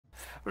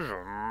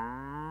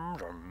Vroom,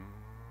 vroom.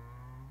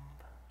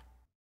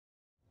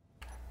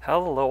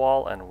 Hello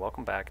all and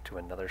welcome back to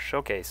another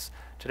showcase.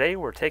 Today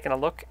we're taking a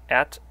look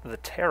at the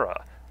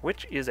Terra,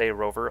 which is a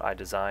rover I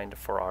designed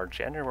for our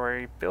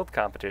January build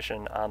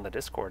competition on the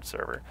Discord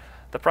server.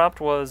 The prompt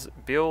was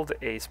build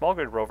a small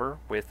grid rover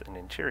with an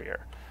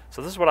interior.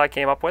 So this is what I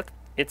came up with.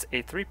 It's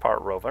a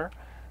 3-part rover.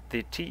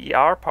 The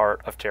TER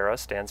part of Terra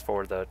stands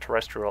for the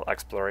Terrestrial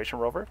Exploration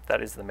Rover.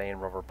 That is the main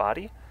rover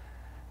body.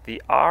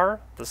 The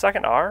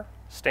second R,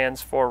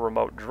 stands for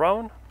Remote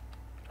Drone.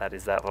 That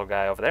is that little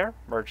guy over there,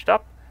 merged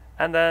up.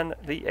 And then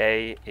the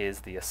A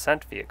is the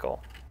Ascent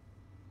Vehicle.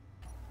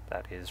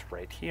 That is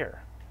right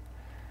here.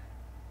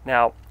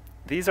 Now,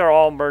 these are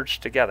all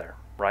merged together,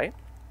 right?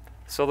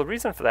 So the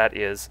reason for that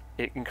is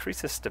it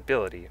increases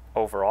stability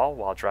overall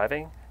while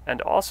driving,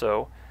 and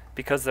also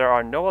because there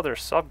are no other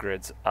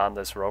subgrids on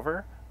this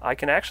rover, I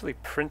can actually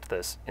print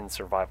this in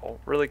survival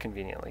really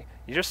conveniently.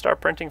 You just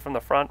start printing from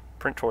the front,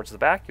 print towards the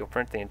back, you'll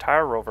print the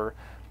entire rover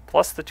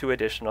plus the 2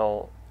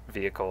 additional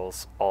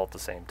vehicles all at the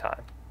same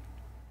time.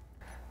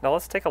 Now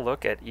let's take a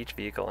look at each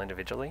vehicle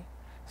individually,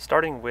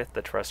 starting with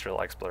the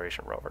Terrestrial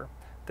Exploration Rover.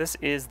 This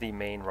is the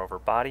main rover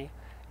body.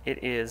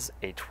 It is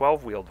a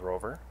 12-wheeled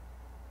rover,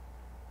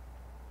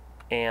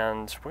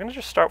 and we're going to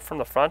just start from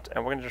the front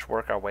and we're going to just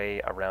work our way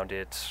around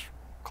it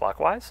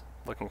clockwise,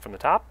 looking from the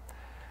top.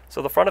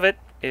 So the front of it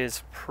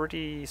is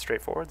pretty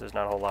straightforward. There's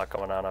not a whole lot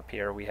going on up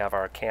here. We have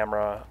our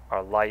camera,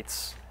 our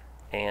lights,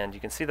 and you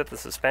can see that the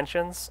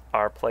suspensions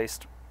are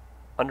placed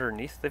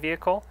underneath the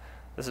vehicle.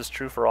 This is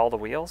true for all the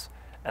wheels,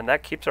 and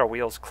that keeps our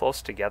wheels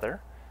close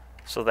together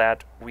so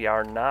that we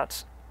are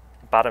not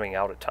bottoming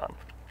out a ton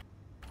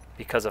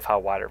because of how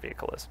wide our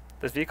vehicle is.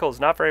 This vehicle is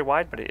not very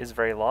wide, but it is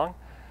very long.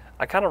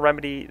 I kind of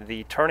remedy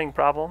the turning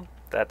problem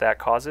that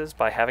causes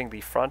by having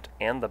the front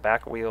and the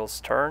back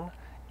wheels turn.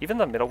 Even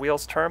the middle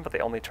wheels turn, but they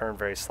only turn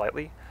very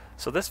slightly.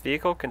 So this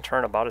vehicle can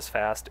turn about as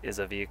fast as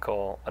a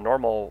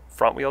normal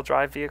front wheel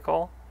drive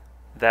vehicle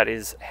that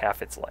is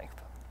half its length.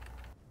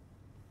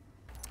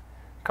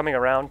 Coming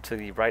around to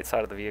the right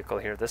side of the vehicle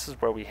here, this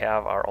is where we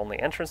have our only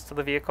entrance to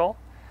the vehicle,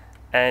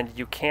 and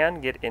you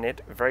can get in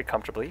it very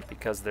comfortably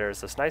because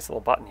there's this nice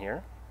little button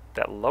here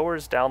that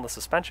lowers down the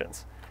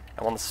suspensions.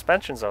 And when the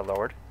suspensions are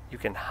lowered, you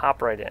can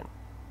hop right in.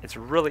 It's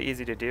really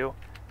easy to do.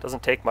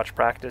 Doesn't take much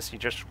practice. You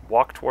just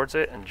walk towards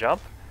it and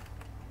jump,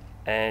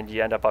 and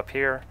you end up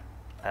here.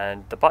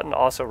 And the button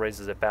also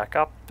raises it back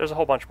up. There's a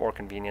whole bunch more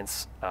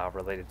convenience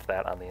related to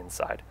that on the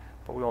inside,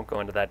 but we won't go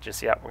into that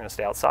just yet. We're going to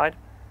stay outside.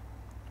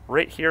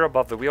 Right here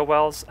above the wheel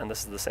wells, and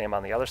this is the same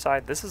on the other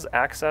side, this is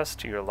access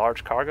to your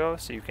large cargo,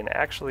 so you can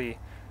actually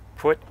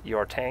put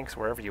your tanks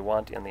wherever you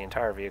want in the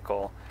entire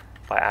vehicle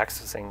by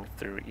accessing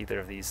through either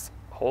of these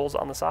holes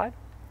on the side.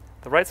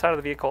 The right side of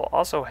the vehicle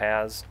also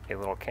has a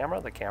little camera.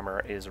 The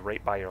camera is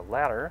right by your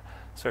ladder,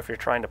 so if you're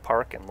trying to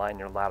park and line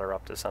your ladder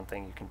up to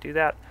something, you can do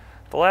that.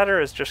 The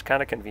ladder is just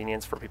kind of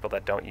convenience for people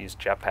that don't use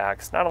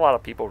jetpacks. Not a lot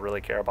of people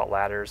really care about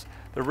ladders.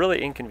 They're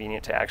really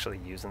inconvenient to actually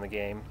use in the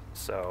game,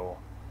 so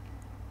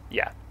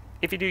yeah.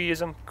 If you do use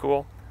them,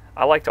 cool.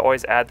 I like to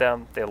always add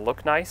them. They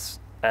look nice,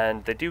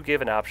 and they do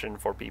give an option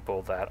for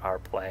people that are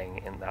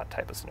playing in that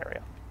type of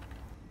scenario.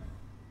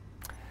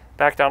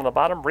 Back down on the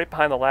bottom, right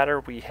behind the ladder,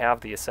 we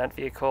have the Ascent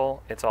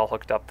Vehicle. It's all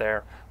hooked up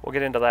there. We'll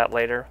get into that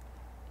later.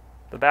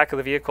 The back of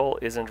the vehicle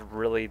isn't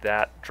really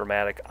that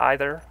dramatic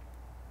either.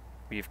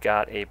 We've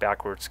got a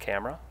backwards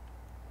camera,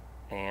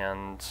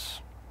 and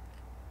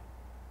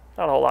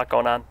not a whole lot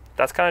going on.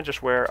 That's kind of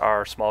just where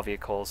our small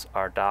vehicles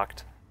are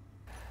docked.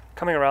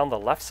 Coming around the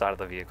left side of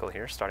the vehicle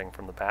here, starting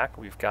from the back,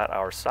 we've got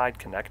our side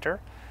connector.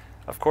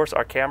 Of course,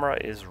 our camera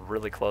is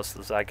really close to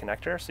the side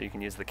connector, so you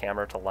can use the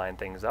camera to line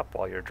things up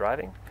while you're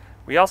driving.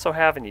 We also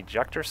have an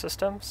ejector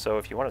system, so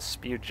if you want to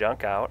spew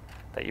junk out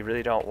that you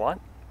really don't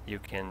want, you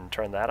can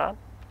turn that on.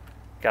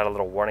 Got a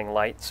little warning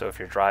light, so if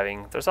you're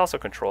driving, there's also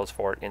controls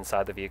for it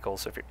inside the vehicle.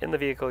 So if you're in the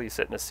vehicle, you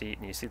sit in a seat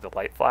and you see the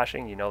light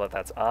flashing, you know that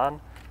that's on.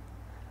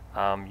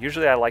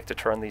 Usually I like to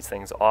turn these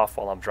things off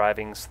while I'm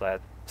driving so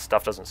that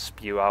stuff doesn't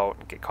spew out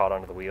and get caught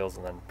under the wheels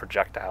and then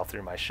projectile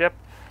through my ship.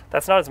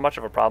 That's not as much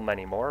of a problem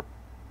anymore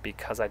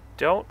because I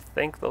don't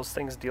think those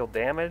things deal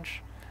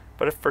damage.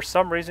 But if for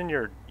some reason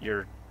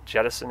you're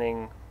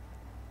jettisoning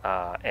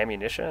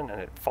ammunition and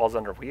it falls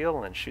under wheel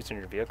and then shoots in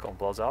your vehicle and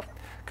blows up,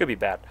 could be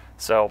bad.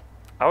 So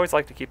I always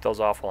like to keep those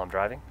off while I'm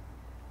driving.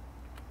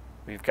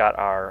 We've got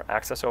our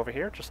access over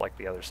here, just like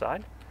the other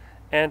side.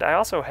 And I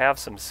also have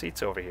some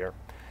seats over here.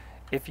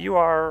 If you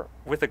are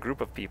with a group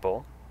of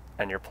people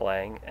and you're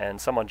playing and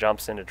someone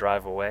jumps in to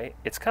drive away,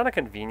 it's kind of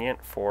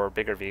convenient for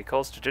bigger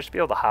vehicles to just be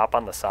able to hop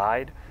on the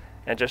side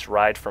and just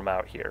ride from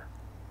out here.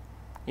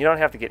 You don't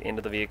have to get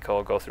into the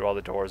vehicle, go through all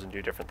the doors and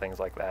do different things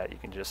like that. You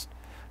can just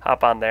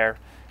hop on there.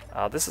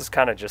 This is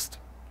kind of just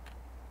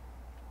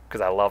because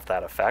I love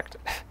that effect.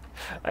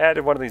 I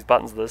added one of these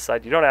buttons to this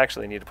side. You don't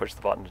actually need to push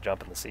the button to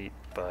jump in the seat,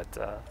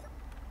 but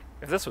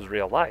if this was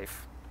real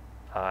life,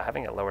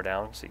 having it lower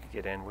down so you could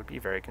get in would be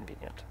very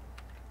convenient.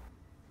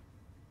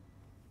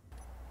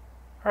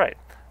 Alright,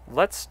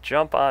 let's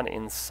jump on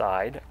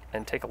inside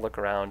and take a look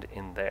around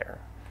in there.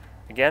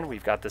 Again,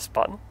 we've got this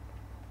button.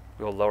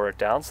 We'll lower it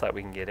down so that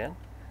we can get in.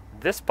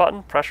 This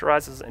button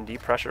pressurizes and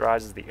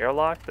depressurizes the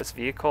airlock. This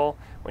vehicle,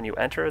 when you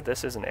enter,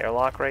 this is an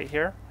airlock right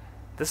here.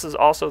 This is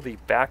also the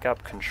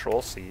backup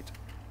control seat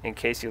in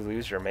case you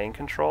lose your main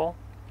control.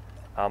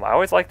 I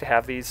always like to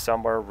have these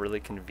somewhere really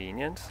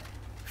convenient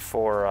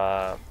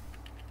for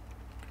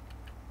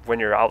when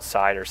you're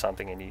outside or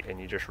something and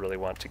you just really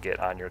want to get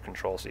on your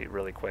control seat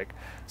really quick.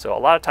 So a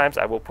lot of times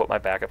I will put my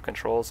backup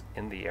controls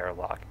in the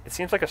airlock. It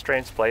seems like a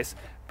strange place,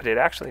 but it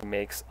actually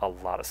makes a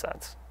lot of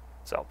sense.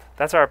 So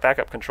that's our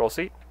backup control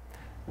seat.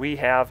 We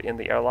have in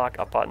the airlock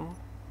a button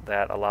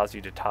that allows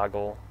you to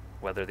toggle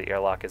whether the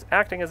airlock is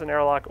acting as an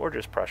airlock or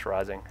just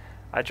pressurizing.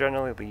 I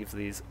generally leave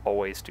these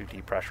always to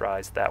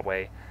depressurize. That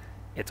way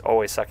it's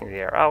always sucking the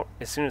air out.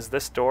 As soon as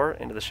this door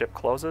into the ship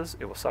closes,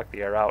 it will suck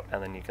the air out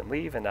and then you can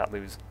leave and not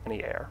lose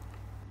any air.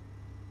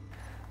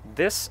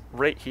 This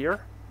right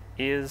here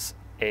is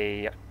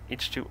a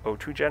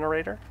H2O2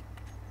 generator.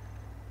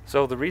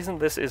 So the reason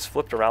this is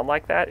flipped around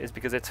like that is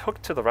because it's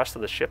hooked to the rest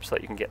of the ship so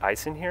that you can get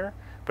ice in here,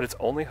 but it's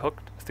only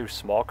hooked through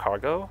small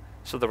cargo,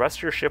 so the rest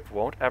of your ship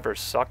won't ever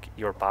suck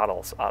your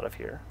bottles out of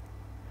here.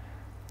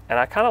 And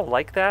I kind of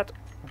like that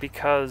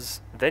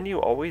because then you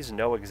always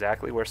know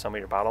exactly where some of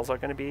your bottles are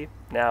going to be.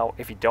 Now,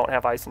 if you don't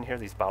have ice in here,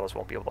 these bottles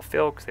won't be able to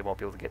fill because they won't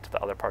be able to get to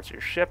the other parts of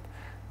your ship,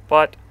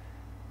 but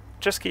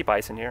just keep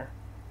ice in here,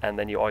 and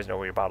then you always know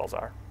where your bottles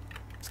are.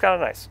 It's kind of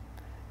nice.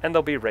 And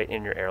they'll be right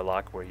in your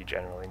airlock where you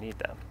generally need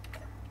them.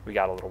 We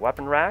got a little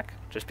weapon rack,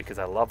 just because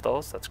I love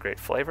those. That's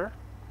great flavor.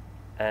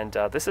 And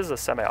this is a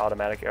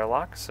semi-automatic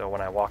airlock, so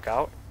when I walk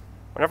out,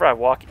 whenever I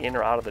walk in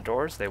or out of the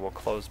doors, they will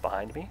close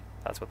behind me.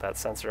 That's what that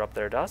sensor up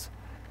there does.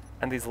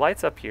 And these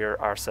lights up here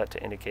are set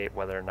to indicate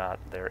whether or not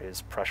there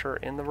is pressure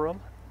in the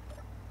room.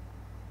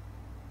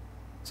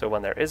 So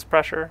when there is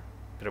pressure,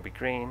 it'll be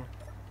green.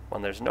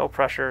 When there's no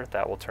pressure,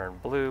 that will turn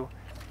blue.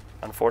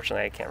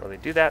 Unfortunately, I can't really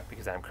do that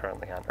because I'm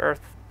currently on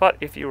Earth, but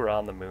if you were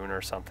on the moon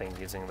or something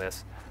using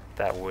this,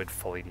 that would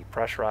fully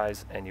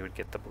depressurize and you would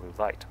get the blue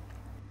light.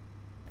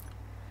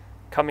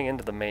 Coming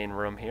into the main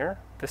room here,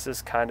 this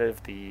is kind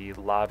of the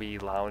lobby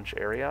lounge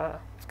area.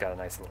 It's got a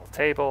nice little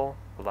table,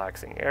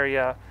 relaxing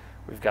area.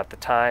 We've got the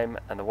time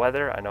and the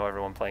weather. I know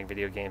everyone playing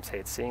video games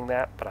hates seeing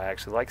that, but I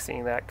actually like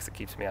seeing that because it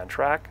keeps me on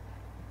track.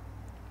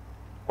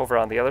 Over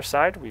on the other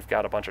side, we've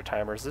got a bunch of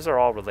timers. These are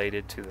all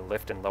related to the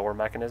lift and lower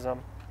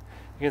mechanism.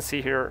 You can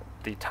see here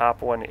the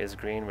top one is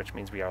green, which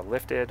means we are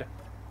lifted.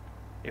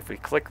 If we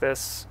click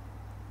this,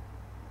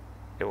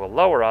 it will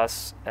lower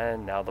us,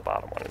 and now the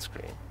bottom one is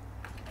green.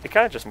 It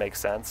kind of just makes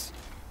sense,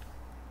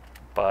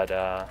 but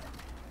I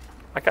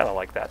kind of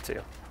like that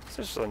too. It's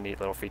just a neat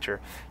little feature.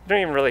 You don't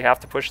even really have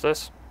to push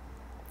this,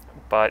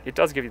 but it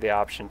does give you the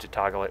option to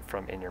toggle it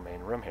from in your main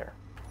room here.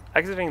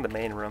 Exiting the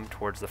main room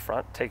towards the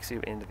front takes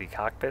you into the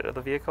cockpit of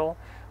the vehicle.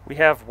 We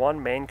have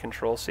one main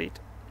control seat,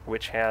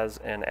 which has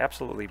an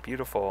absolutely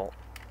beautiful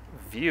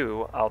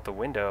view out the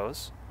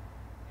windows.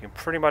 You can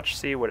pretty much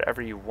see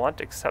whatever you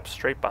want except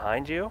straight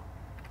behind you.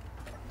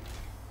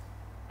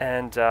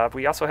 And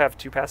we also have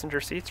two passenger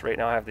seats. Right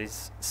now I have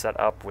these set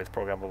up with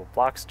programmable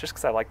blocks just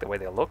because I like the way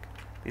they look.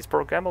 These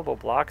programmable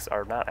blocks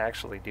are not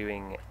actually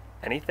doing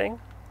anything.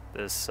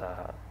 This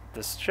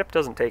ship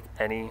doesn't take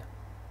any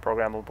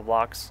programmable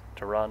blocks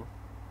to run.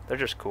 They're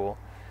just cool.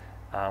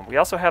 We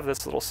also have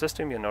this little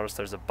system. You'll notice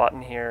there's a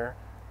button here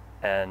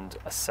and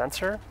a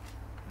sensor.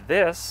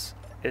 This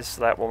is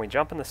so that when we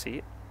jump in the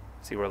seat,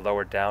 see we're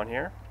lowered down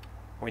here.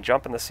 When we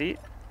jump in the seat,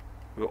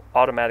 we will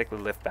automatically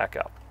lift back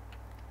up.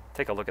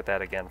 Take a look at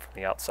that again from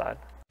the outside.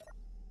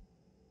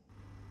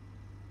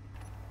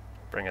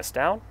 Bring us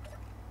down.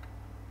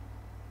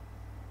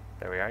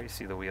 There we are. You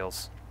see the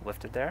wheels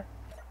lifted there.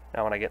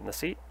 Now when I get in the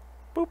seat,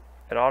 boop,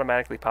 it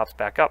automatically pops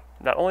back up.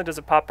 Not only does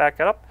it pop back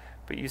up,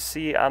 but you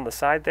see on the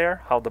side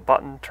there how the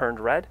button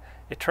turned red.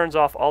 It turns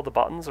off all the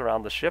buttons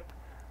around the ship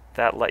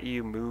that let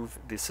you move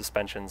the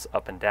suspensions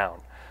up and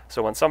down.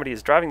 So when somebody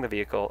is driving the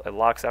vehicle, it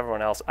locks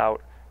everyone else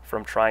out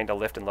from trying to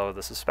lift and lower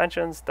the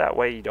suspensions. That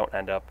way you don't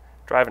end up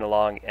driving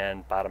along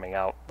and bottoming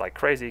out like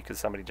crazy because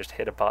somebody just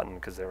hit a button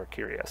because they were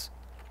curious.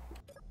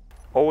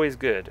 Always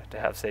good to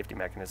have safety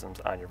mechanisms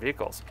on your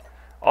vehicles.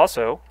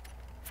 Also,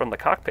 from the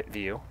cockpit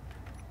view,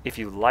 if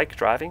you like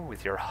driving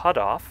with your HUD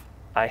off,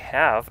 I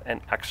have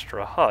an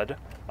extra HUD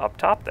up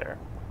top there.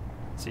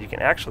 So you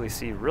can actually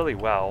see really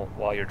well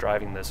while you're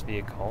driving this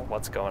vehicle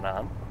what's going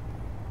on.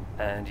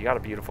 And you got a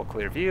beautiful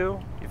clear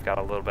view, you've got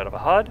a little bit of a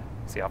HUD,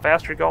 see how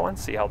fast you're going,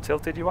 see how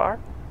tilted you are.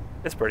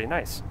 It's pretty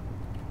nice.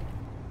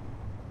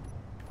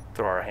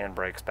 Throw our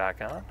handbrakes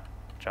back on,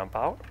 jump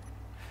out.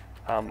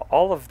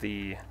 All of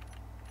the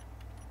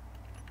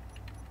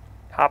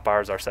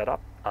hotbars are set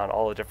up on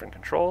all the different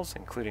controls,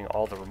 including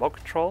all the remote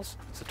controls.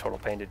 It's a total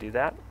pain to do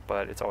that,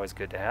 but it's always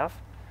good to have.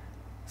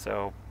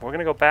 So we're going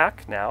to go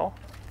back now.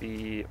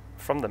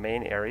 From the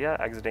main area,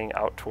 exiting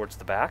out towards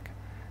the back,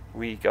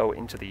 we go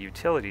into the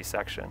utility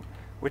section,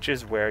 which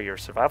is where your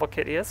survival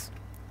kit is.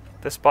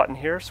 This button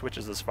here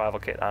switches the survival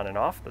kit on and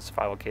off. The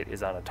survival kit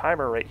is on a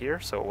timer right here,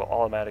 so it will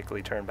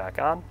automatically turn back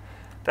on.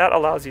 That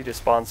allows you to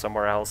spawn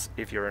somewhere else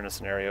if you're in a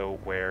scenario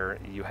where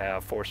you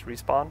have forced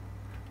respawn.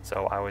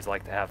 So I always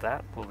like to have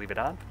that. We'll leave it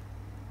on.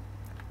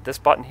 This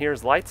button here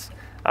is lights.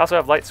 I also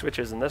have light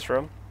switches in this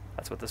room.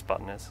 That's what this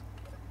button is.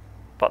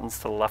 Buttons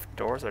to the left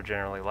doors are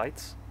generally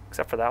lights,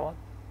 except for that one.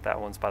 That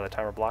one's by the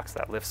timer blocks,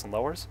 that lifts and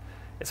lowers.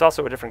 It's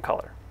also a different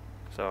color.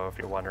 So if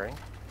you're wondering,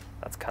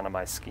 that's kind of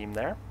my scheme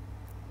there.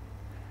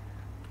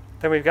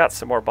 Then we've got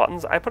some more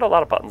buttons. I put a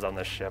lot of buttons on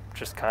this ship,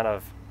 just kind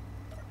of,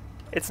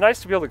 it's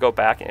nice to be able to go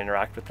back and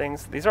interact with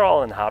things. These are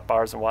all in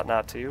hotbars and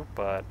whatnot too,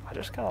 but I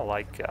just kind of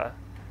like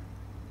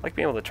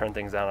being able to turn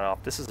things on and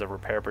off. This is a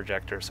repair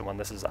projector, so when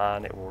this is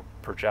on, it will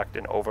project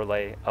an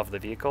overlay of the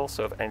vehicle,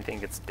 so if anything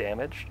gets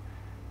damaged,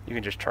 you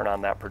can just turn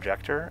on that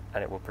projector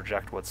and it will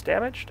project what's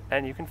damaged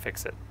and you can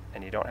fix it.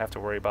 And you don't have to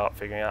worry about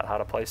figuring out how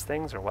to place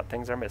things or what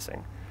things are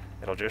missing.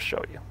 It'll just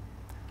show you.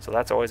 So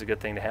that's always a good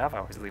thing to have. I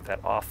always leave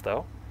that off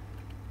though.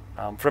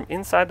 From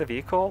inside the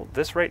vehicle,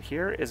 this right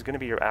here is going to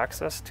be your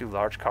access to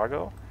large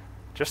cargo.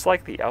 Just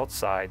like the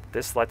outside,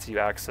 this lets you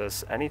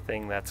access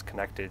anything that's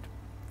connected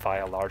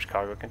via large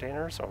cargo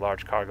containers or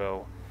large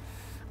cargo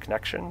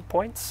connection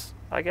points,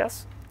 I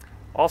guess.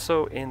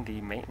 Also in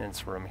the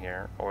maintenance room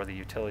here, or the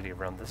utility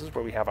room, this is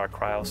where we have our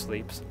cryo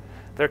sleeps.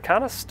 They're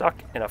kind of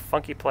stuck in a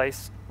funky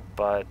place,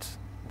 but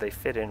they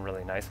fit in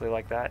really nicely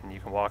like that, and you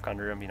can walk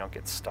under them, you don't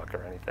get stuck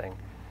or anything.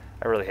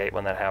 I really hate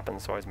when that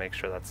happens, so always make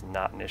sure that's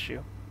not an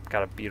issue.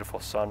 Got a beautiful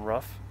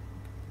sunroof.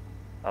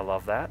 I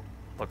love that.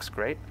 Looks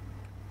great.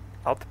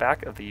 Out the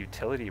back of the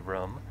utility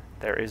room,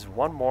 there is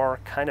one more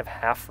kind of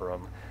half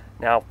room.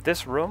 Now,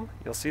 this room,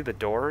 you'll see the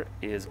door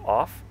is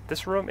off.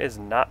 This room is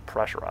not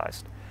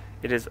pressurized.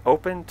 It is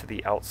open to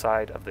the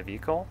outside of the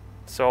vehicle,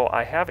 so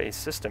I have a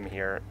system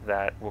here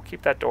that will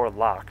keep that door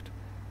locked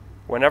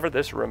whenever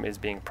this room is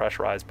being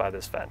pressurized by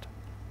this vent.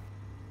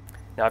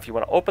 Now, if you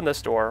want to open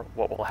this door,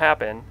 what will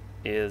happen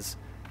is,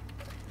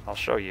 I'll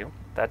show you.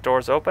 That door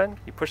is open,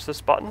 you push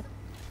this button.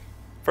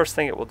 First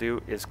thing it will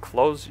do is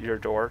close your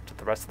door to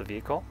the rest of the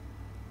vehicle.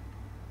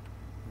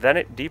 Then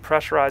it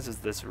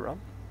depressurizes this room.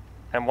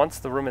 And once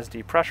the room is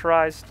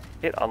depressurized,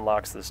 it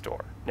unlocks this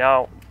door.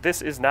 Now,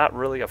 this is not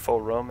really a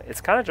full room. It's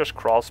kind of just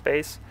crawl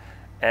space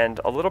and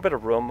a little bit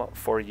of room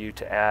for you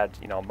to add,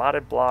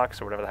 modded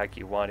blocks or whatever the heck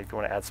you want. If you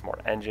want to add some more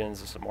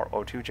engines or some more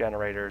O2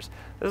 generators,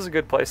 this is a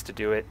good place to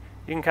do it.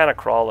 You can kind of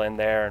crawl in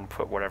there and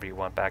put whatever you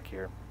want back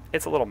here.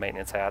 It's a little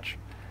maintenance hatch.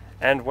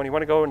 And when you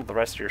want to go into the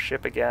rest of your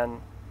ship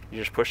again, you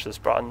just push this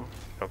button,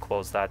 it'll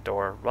close that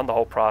door, run the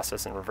whole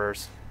process in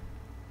reverse.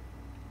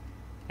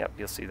 Yep,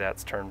 you'll see that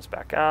turns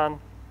back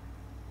on.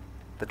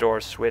 The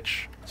doors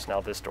switch, so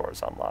now this door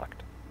is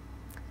unlocked.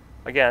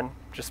 Again,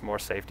 just more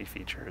safety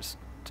features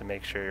to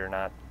make sure you're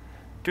not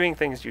doing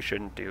things you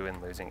shouldn't do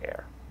and losing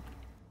air.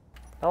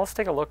 Now let's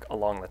take a look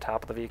along the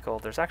top of the vehicle.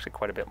 There's actually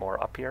quite a bit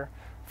more up here.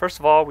 First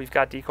of all, we've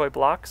got decoy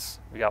blocks.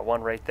 We got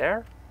one right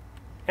there.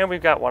 And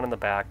we've got one in the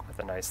back with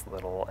a nice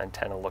little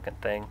antenna looking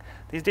thing.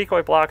 These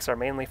decoy blocks are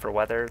mainly for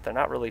weather. They're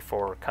not really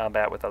for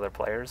combat with other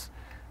players.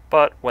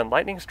 But when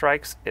lightning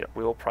strikes, it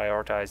will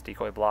prioritize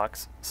decoy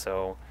blocks.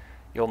 So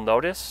you'll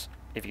notice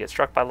if you get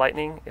struck by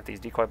lightning, if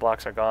these decoy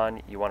blocks are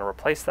gone, you want to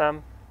replace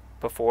them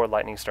before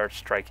lightning starts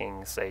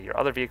striking, say, your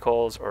other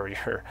vehicles or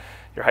your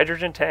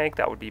hydrogen tank.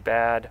 That would be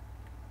bad.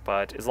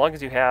 But as long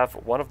as you have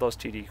one of those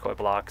two decoy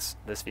blocks,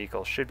 this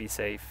vehicle should be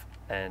safe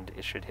and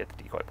it should hit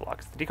the decoy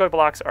blocks. The decoy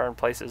blocks are in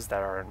places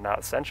that are not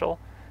essential,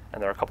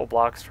 and there are a couple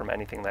blocks from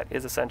anything that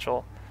is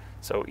essential.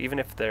 So even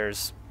if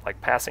there's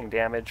like passing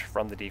damage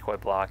from the decoy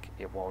block,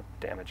 it won't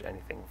damage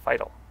anything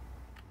vital.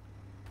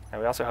 And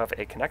we also have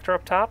a connector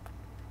up top,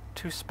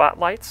 two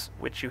spotlights,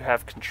 which you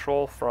have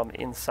control from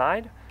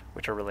inside,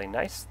 which are really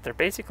nice. They're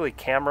basically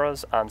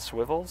cameras on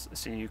swivels,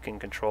 so you can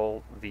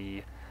control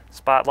the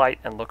spotlight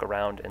and look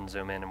around and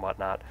zoom in and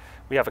whatnot.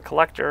 We have a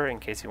collector in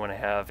case you want to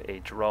have a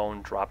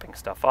drone dropping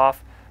stuff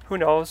off. Who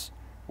knows,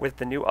 with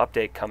the new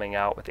update coming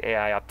out, with the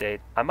AI update,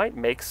 I might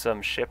make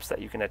some ships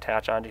that you can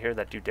attach onto here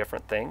that do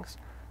different things.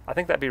 I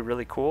think that'd be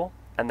really cool,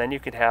 and then you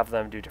could have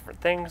them do different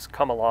things,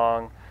 come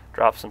along,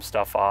 drop some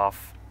stuff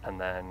off, and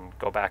then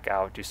go back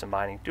out, do some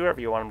mining, do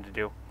whatever you want them to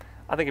do.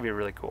 I think it'd be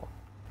really cool.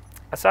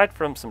 Aside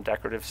from some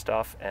decorative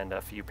stuff and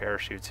a few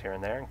parachutes here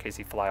and there in case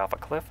you fly off a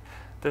cliff,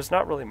 there's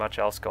not really much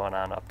else going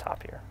on up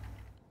top here.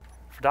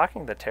 For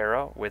docking the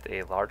Terra with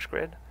a large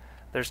grid,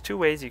 there's two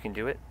ways you can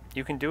do it.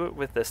 You can do it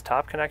with this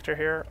top connector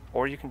here,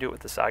 or you can do it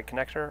with the side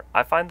connector.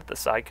 I find that the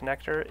side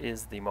connector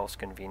is the most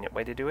convenient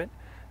way to do it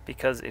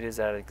because it is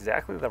at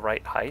exactly the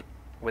right height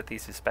with the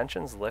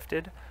suspensions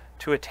lifted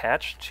to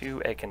attach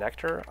to a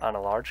connector on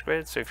a large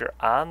grid. So if you're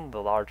on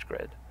the large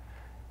grid,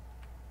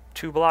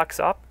 2 blocks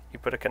up, you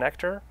put a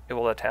connector, it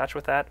will attach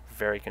with that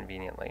very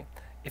conveniently.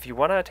 If you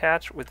want to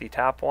attach with the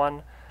top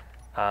one,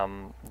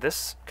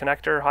 this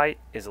connector height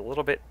is a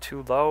little bit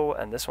too low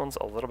and this one's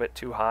a little bit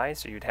too high,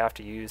 so you'd have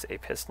to use a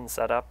piston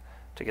setup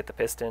to get the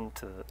piston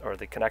to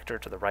the connector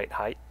to the right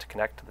height to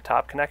connect to the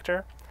top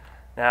connector.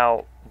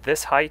 Now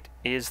this height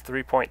is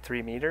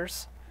 3.3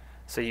 meters,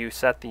 So you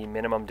set the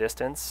minimum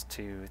distance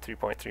to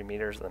 3.3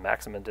 meters, the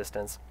maximum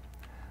distance.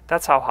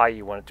 That's how high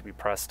you want it to be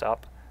pressed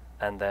up,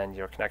 and then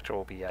your connector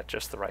will be at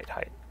just the right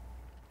height.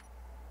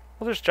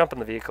 We'll just jump in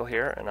the vehicle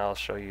here, and I'll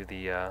show you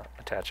the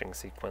attaching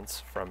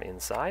sequence from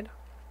inside.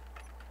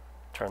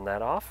 Turn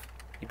that off.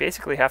 You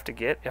basically have to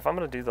get, if I'm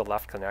going to do the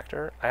left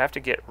connector, I have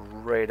to get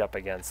right up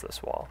against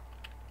this wall.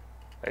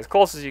 As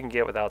close as you can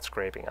get without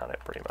scraping on it,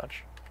 pretty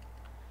much.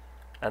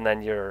 And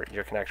then your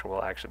connector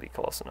will actually be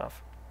close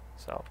enough.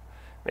 So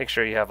make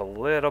sure you have a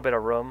little bit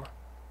of room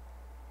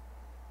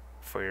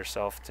for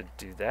yourself to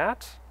do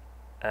that.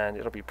 And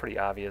it'll be pretty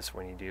obvious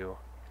when you do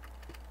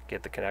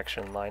get the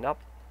connection line up.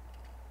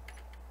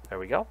 There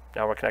we go.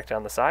 Now we're connected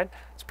on the side.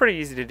 It's pretty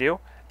easy to do,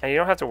 and you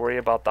don't have to worry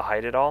about the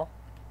height at all.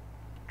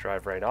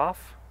 Drive right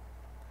off.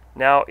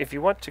 Now, if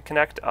you want to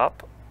connect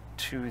up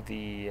to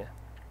the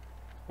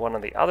one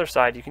on the other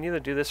side, you can either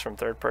do this from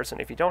third person.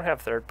 If you don't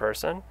have third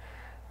person,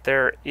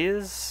 there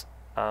is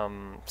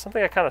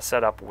something I kind of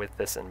set up with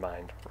this in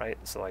mind, right?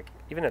 So like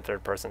even in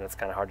third person, it's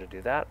kind of hard to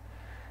do that.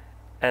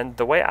 And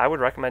the way I would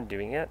recommend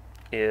doing it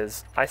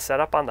is I set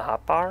up on the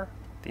hotbar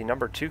the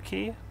number 2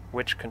 key,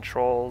 which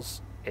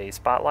controls a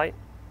spotlight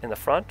in the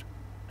front,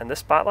 and this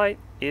spotlight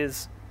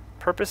is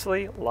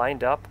purposely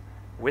lined up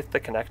with the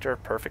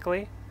connector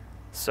perfectly,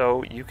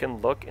 so you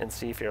can look and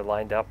see if you're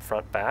lined up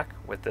front back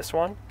with this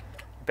one.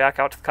 Back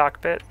out to the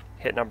cockpit,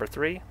 hit number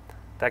 3.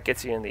 That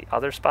gets you in the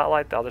other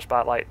spotlight. The other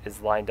spotlight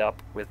is lined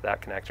up with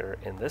that connector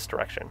in this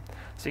direction.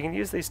 So you can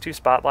use these 2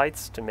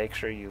 spotlights to make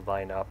sure you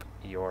line up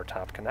your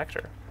top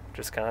connector, which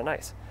is kind of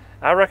nice.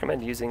 I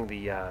recommend using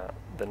the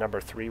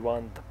number 3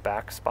 one, the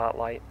back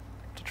spotlight,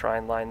 to try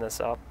and line this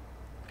up,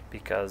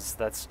 because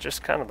that's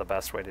just kind of the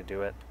best way to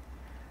do it.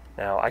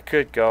 Now I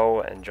could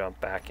go and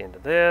jump back into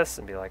this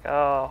and be like,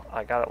 oh,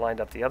 I got it lined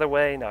up the other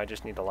way, now I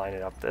just need to line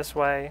it up this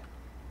way.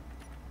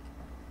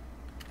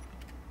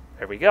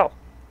 There we go.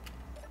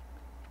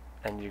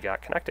 And you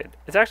got connected.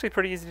 It's actually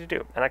pretty easy to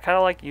do, and I kind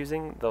of like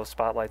using those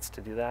spotlights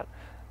to do that.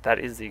 That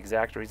is the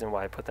exact reason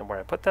why I put them where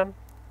I put them.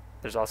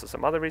 There's also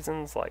some other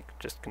reasons, like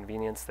just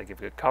convenience. They give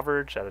good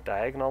coverage at a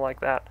diagonal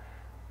like that,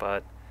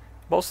 but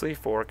mostly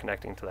for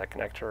connecting to that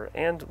connector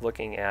and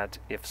looking at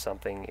if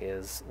something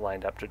is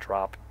lined up to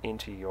drop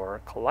into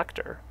your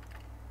collector,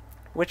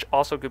 which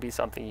also could be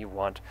something you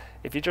want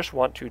if you just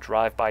want to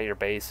drive by your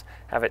base,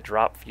 have it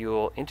drop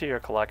fuel into your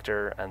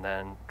collector, and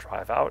then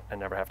drive out and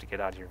never have to get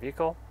out of your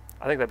vehicle.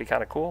 I think that'd be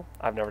kind of cool.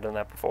 I've never done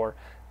that before,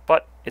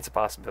 but it's a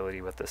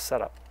possibility with this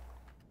setup.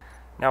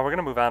 Now we're going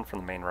to move on from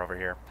the main rover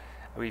here.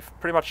 We've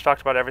pretty much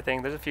talked about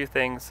everything. There's a few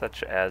things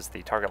such as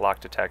the target lock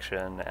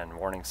detection and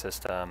warning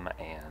system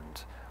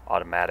and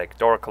automatic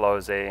door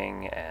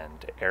closing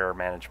and error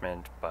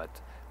management,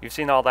 but you've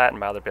seen all that in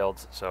my other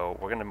builds, so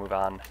we're going to move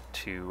on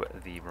to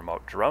the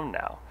remote drone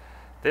now.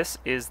 This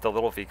is the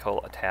little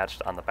vehicle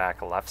attached on the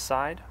back left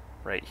side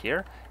right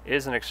here. It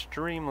is an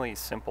extremely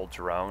simple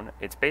drone.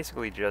 It's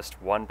basically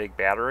just one big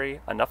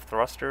battery, enough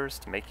thrusters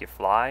to make you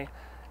fly,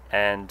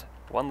 and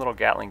one little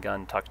Gatling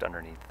gun tucked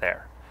underneath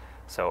there.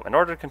 So in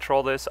order to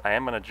control this, I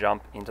am going to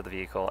jump into the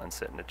vehicle and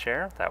sit in a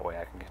chair. That way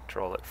I can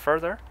control it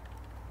further.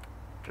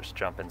 Just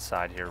jump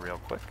inside here real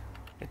quick.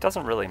 It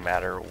doesn't really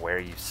matter where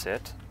you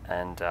sit,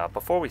 and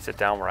before we sit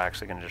down, we're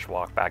actually going to just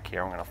walk back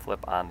here. I'm going to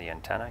flip on the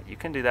antenna. You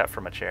can do that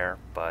from a chair,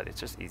 but it's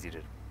just easy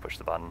to push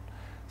the button.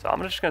 So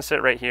I'm just going to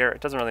sit right here.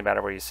 It doesn't really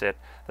matter where you sit.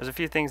 There's a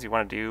few things you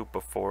want to do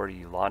before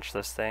you launch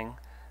this thing,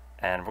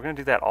 and we're going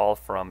to do that all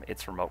from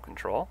its remote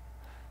control.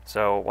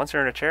 So once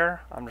you're in a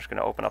chair, I'm just going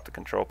to open up the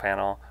control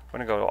panel. I'm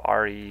going to go to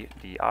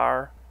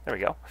REDR. There we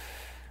go.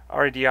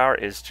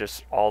 REDR is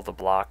just all the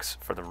blocks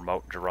for the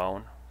remote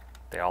drone.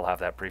 They all have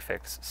that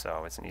prefix,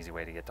 so it's an easy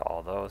way to get to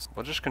all those.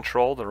 We'll just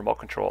control the remote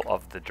control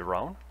of the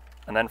drone,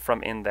 and then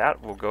from in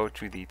that, we'll go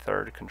to the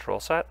third control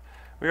set.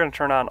 We're going to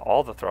turn on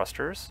all the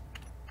thrusters.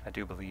 I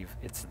do believe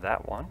it's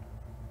that one.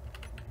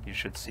 You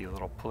should see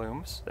little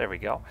plumes. There we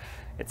go.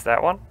 It's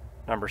that one,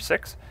 number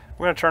 6.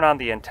 We're going to turn on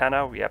the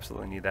antenna. We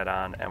absolutely need that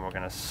on, and we're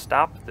going to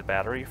stop the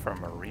battery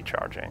from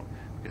recharging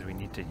because we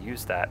need to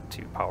use that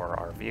to power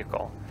our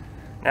vehicle.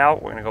 Now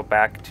we're going to go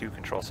back to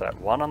control set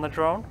 1 on the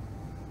drone,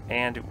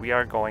 and we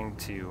are going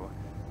to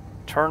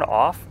turn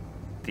off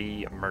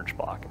the merge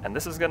block. And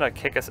this is going to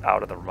kick us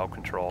out of the remote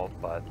control,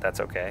 but that's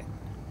okay.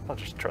 I'll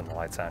just turn the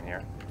lights on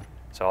here.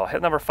 So I'll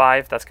hit number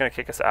 5. That's going to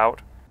kick us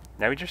out.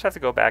 Now we just have to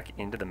go back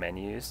into the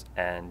menus,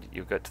 and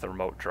you go to the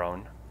remote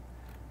drone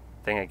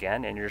thing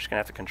again, and you're just going to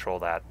have to control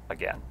that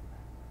again.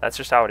 That's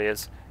just how it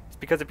is. It's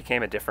because it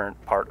became a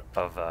different part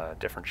of a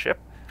different ship.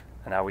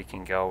 And now we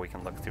can go, we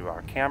can look through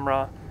our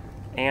camera,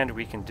 and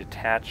we can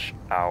detach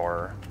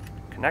our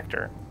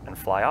connector and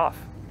fly off.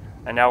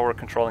 And now we're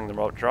controlling the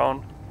remote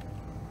drone.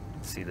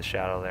 See the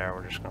shadow there.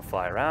 We're just going to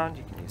fly around.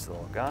 You can use the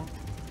little gun.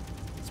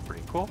 It's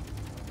pretty cool.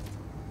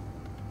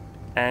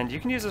 And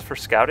you can use this for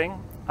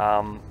scouting.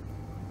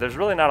 There's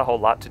really not a whole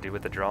lot to do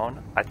with the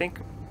drone. I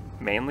think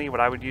mainly what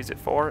I would use it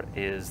for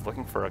is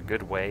looking for a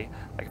good way.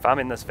 Like if I'm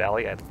in this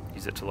valley, I'd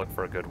use it to look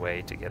for a good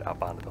way to get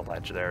up onto the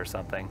ledge there or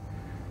something.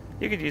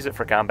 You could use it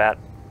for combat.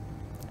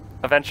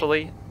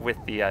 Eventually, with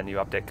the new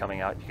update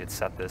coming out, you could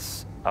set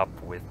this up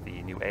with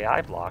the new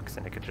AI blocks,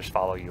 and it could just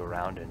follow you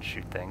around and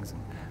shoot things.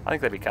 And I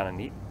think that'd be kind of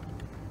neat.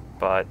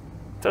 But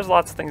there's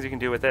lots of things you can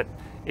do with it.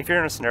 If you're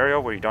in a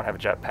scenario where you don't have a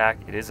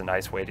jetpack, it is a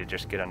nice way to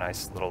just get a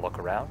nice little look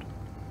around.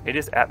 It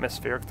is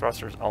atmospheric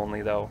thrusters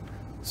only though,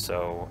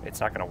 so it's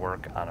not going to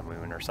work on a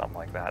moon or something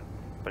like that.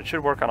 But it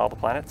should work on all the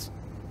planets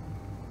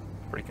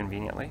pretty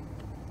conveniently.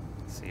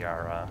 See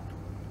our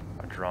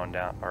drone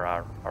down, or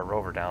our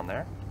rover down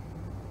there.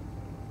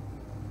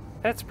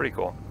 That's pretty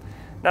cool.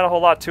 Not a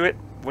whole lot to it.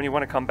 When you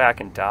want to come back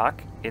and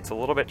dock, it's a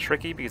little bit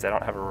tricky because I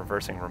don't have a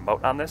reversing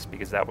remote on this,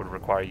 because that would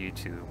require you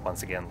to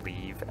once again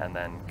leave and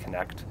then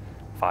connect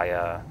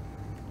via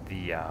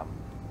the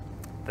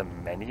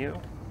menu,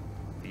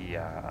 the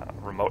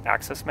remote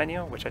access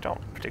menu, which I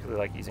don't particularly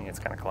like using. It's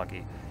kind of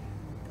clunky.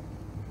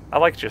 I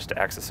like just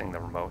accessing the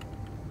remote.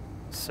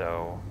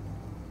 So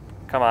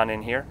come on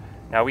in here.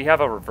 Now we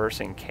have a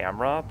reversing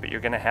camera, but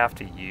you're going to have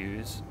to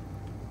use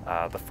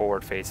the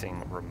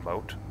forward-facing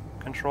remote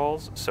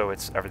controls, so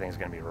everything's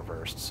going to be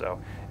reversed.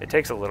 So it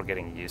takes a little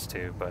getting used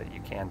to, but you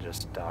can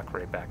just dock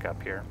right back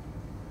up here.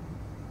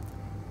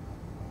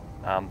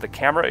 The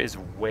camera is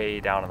way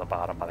down on the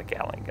bottom by the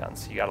Gatling gun,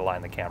 so you got to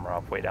line the camera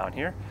up way down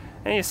here.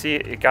 And you see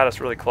it got us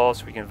really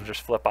close. We can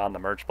just flip on the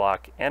merge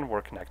block and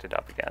we're connected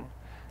up again.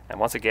 And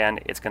once again,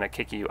 it's going to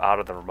kick you out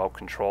of the remote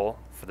control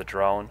for the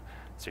drone,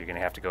 so you're going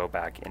to have to go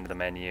back into the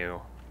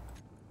menu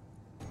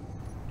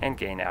and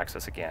gain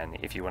access again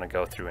if you want to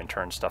go through and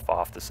turn stuff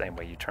off the same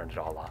way you turned it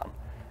all on.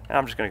 And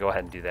I'm just going to go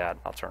ahead and do that.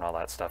 I'll turn all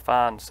that stuff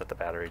on, set the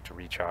battery to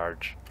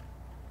recharge,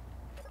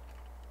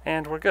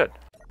 and we're good.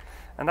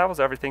 And that was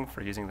everything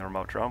for using the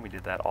remote drone. We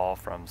did that all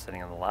from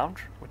sitting in the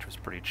lounge, which was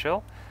pretty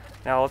chill.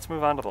 Now let's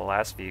move on to the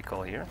last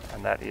vehicle here,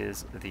 and that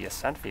is the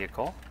Ascent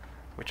Vehicle,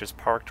 which is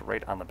parked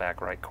right on the back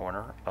right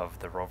corner of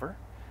the rover.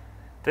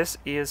 This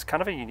is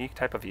kind of a unique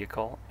type of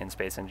vehicle in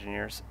Space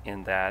Engineers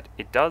in that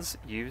it does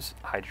use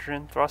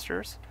hydrogen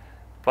thrusters,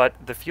 but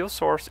the fuel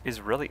source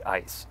is really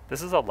ice.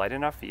 This is a light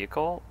enough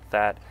vehicle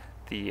that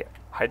the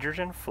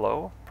hydrogen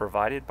flow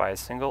provided by a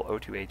single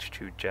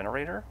O2H2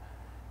 generator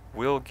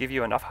will give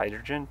you enough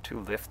hydrogen to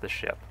lift the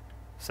ship,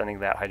 sending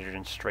that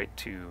hydrogen straight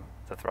to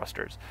the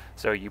thrusters.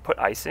 So you put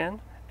ice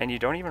in, and you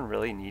don't even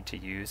really need to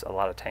use a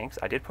lot of tanks.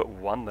 I did put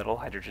one little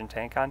hydrogen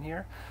tank on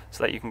here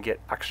so that you can get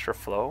extra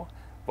flow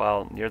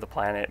while near the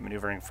planet,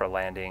 maneuvering for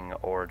landing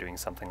or doing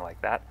something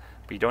like that.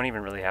 But you don't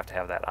even really have to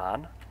have that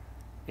on.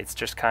 It's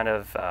just kind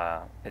of,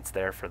 it's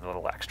there for the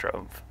little extra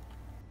oomph.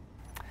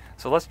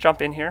 So let's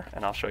jump in here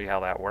and I'll show you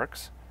how that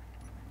works.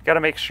 You gotta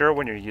make sure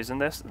when you're using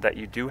this that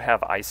you do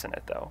have ice in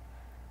it though.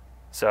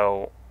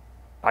 So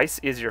ice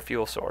is your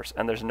fuel source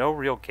and there's no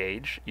real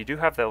gauge. You do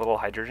have that little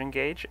hydrogen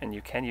gauge and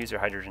you can use your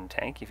hydrogen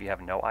tank if you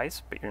have no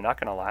ice, but you're not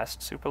gonna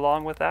last super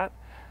long with that.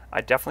 I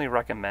definitely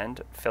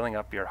recommend filling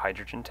up your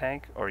hydrogen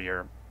tank or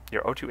your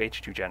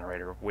O2H2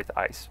 generator with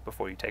ice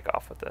before you take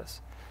off with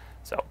this.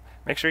 So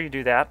make sure you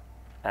do that,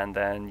 and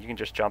then you can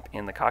just jump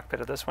in the cockpit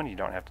of this one. You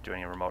don't have to do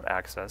any remote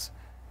access.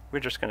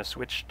 We're just going to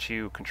switch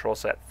to control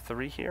set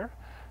 3 here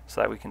so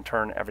that we can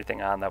turn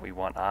everything on that we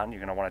want on. You're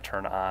going to want to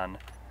turn on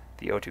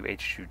the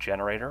O2H2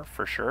 generator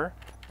for sure.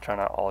 Turn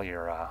on all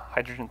your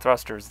hydrogen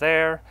thrusters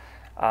there.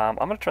 I'm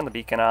going to turn the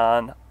beacon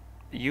on.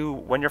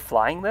 When you're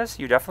flying this,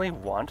 you definitely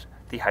want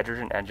the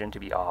hydrogen engine to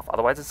be off.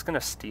 Otherwise it's going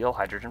to steal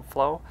hydrogen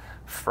flow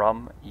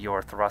from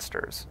your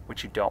thrusters,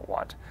 which you don't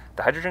want.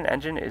 The hydrogen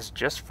engine is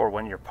just for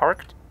when you're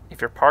parked. If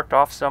you're parked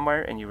off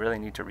somewhere and you really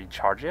need to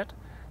recharge it,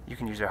 you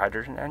can use your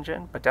hydrogen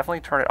engine, but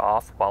definitely turn it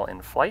off while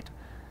in flight.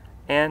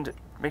 And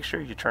make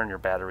sure you turn your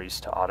batteries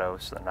to auto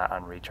so they're not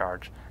on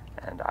recharge.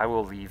 And I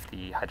will leave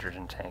the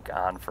hydrogen tank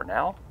on for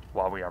now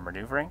while we are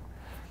maneuvering.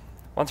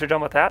 Once you're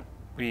done with that,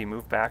 we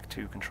move back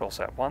to control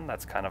set 1.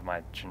 That's kind of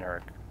my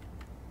generic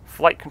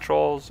flight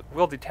controls.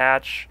 We'll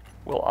detach,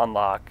 we'll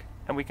unlock,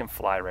 and we can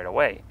fly right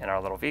away in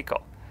our little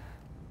vehicle.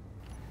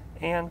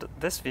 And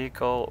this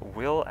vehicle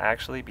will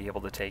actually be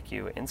able to take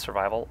you in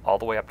survival all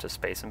the way up to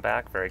space and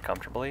back very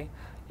comfortably.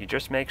 You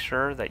just make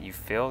sure that you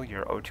fill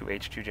your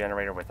O2H2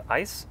 generator with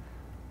ice,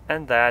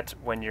 and that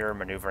when you're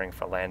maneuvering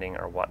for landing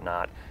or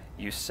whatnot,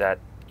 you set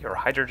your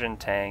hydrogen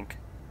tank.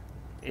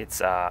 It's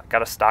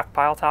got a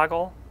stockpile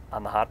toggle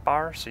on the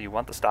hotbar, so you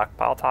want the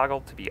stockpile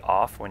toggle to be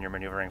off when you're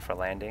maneuvering for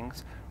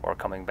landings or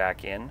coming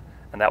back in,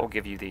 and that will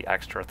give you the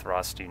extra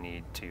thrust you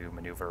need to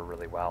maneuver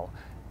really well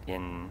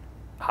in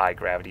high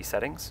gravity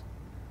settings.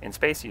 In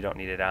space you don't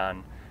need it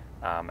on,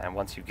 and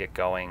once you get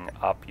going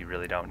up you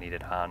really don't need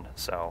it on.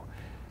 So,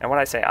 and when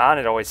I say on,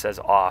 it always says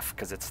off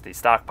because it's the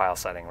stockpile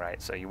setting, right?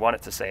 So you want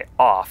it to say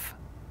off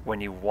when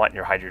you want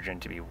your hydrogen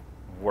to be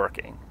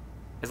working.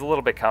 It's a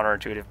little bit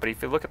counterintuitive, but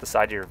if you look at the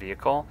side of your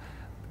vehicle,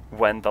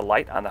 when the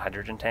light on the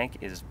hydrogen tank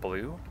is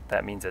blue,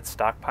 that means it's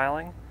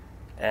stockpiling.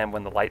 And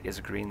when the light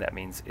is green, that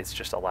means it's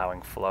just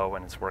allowing flow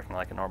and it's working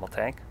like a normal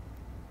tank.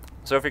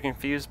 So if you're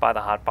confused by the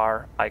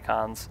hotbar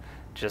icons,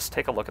 just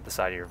take a look at the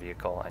side of your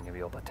vehicle and you'll be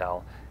able to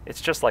tell.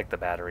 It's just like the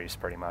batteries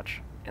pretty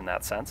much in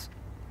that sense.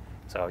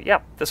 So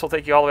yeah, this will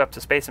take you all the way up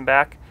to space and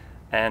back.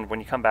 And when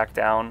you come back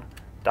down,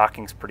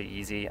 Docking's pretty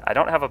easy. I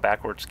don't have a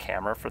backwards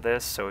camera for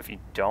this, so if you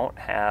don't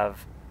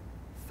have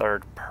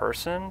third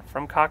person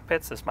from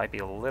cockpits, this might be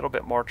a little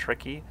bit more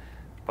tricky,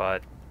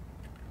 but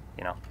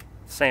you know,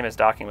 same as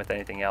docking with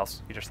anything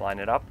else. You just line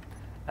it up,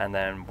 and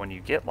then when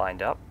you get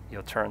lined up,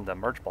 you'll turn the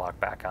merge block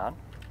back on.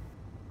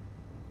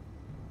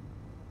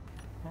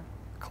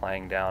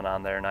 Clang down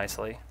on there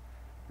nicely.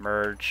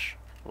 Merge,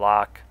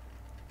 lock,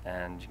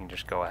 and you can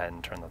just go ahead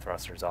and turn the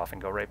thrusters off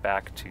and go right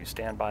back to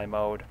standby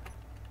mode.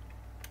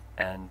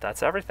 And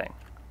that's everything.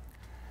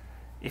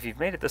 If you've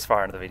made it this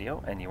far into the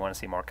video and you want to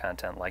see more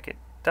content like it,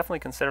 definitely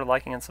consider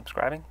liking and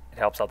subscribing. It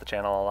helps out the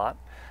channel a lot.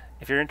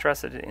 If you're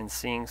interested in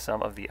seeing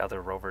some of the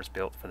other rovers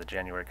built for the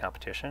January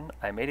competition,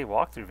 I made a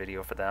walkthrough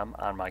video for them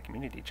on my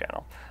community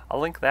channel. I'll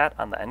link that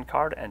on the end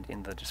card and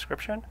in the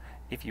description.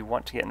 If you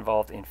want to get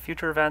involved in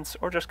future events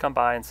or just come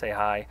by and say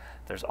hi,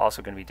 there's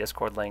also going to be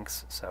Discord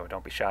links, so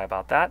don't be shy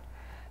about that.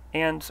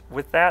 And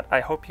with that,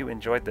 I hope you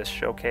enjoyed this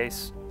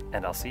showcase,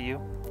 and I'll see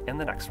you in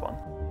the next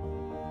one.